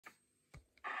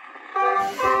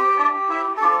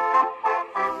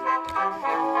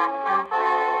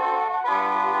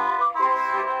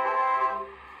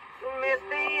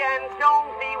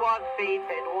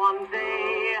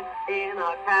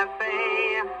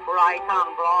right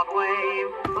on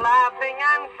Broadway, laughing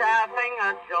and chaffing,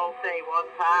 a joke they would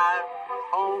pass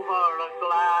over a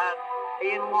glass.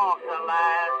 In walked a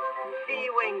lass. She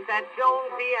winked at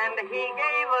Jonesy and he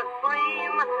gave a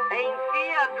scream. Ain't she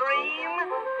a dream?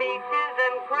 Peaches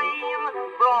and cream.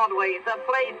 Broadway's a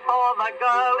place for the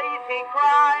girlies, he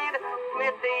cried.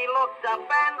 Smithy looked up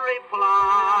and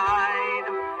replied,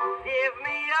 give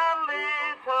me a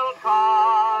little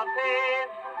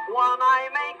cottage, one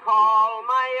I may call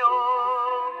my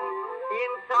own,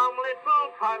 in some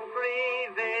little country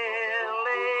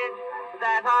village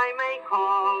that I may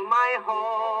call my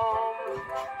home.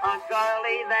 A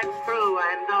girlie that's true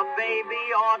and a baby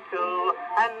or two,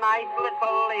 a nice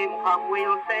little income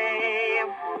we'll say.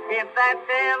 If that's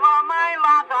ever my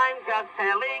lot, I'm just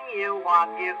telling you what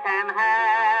you can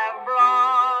have,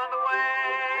 Broadway.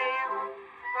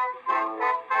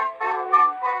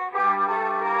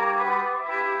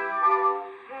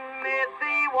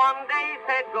 One day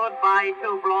said goodbye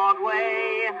to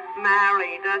Broadway,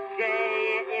 married a J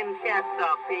in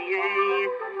Chester, PA.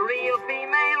 Real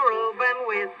female Reuben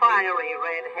with fiery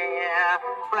red hair,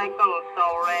 freckles so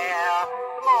rare,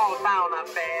 small town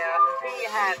affair. He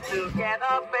had to get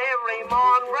up every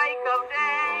morn, break of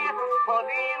day, put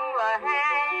in the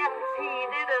hay. He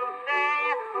didn't stay,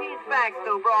 he's back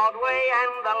to Broadway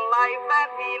and the life that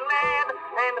he led.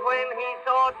 And when he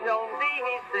saw Jonesy,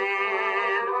 he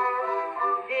said,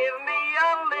 give me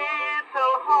a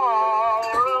little hall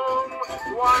room,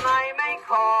 one I may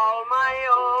call my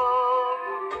own,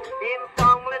 in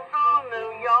some little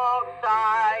New York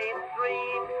side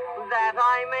street that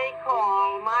I may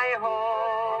call my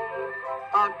home.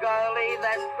 A girlie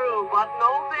that's true but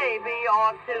no baby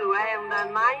or two, and a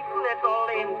nice little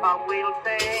income we'll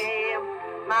say.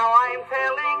 Now I'm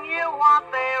telling you what,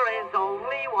 there is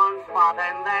only one spot,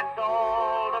 and that's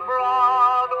old Broadway.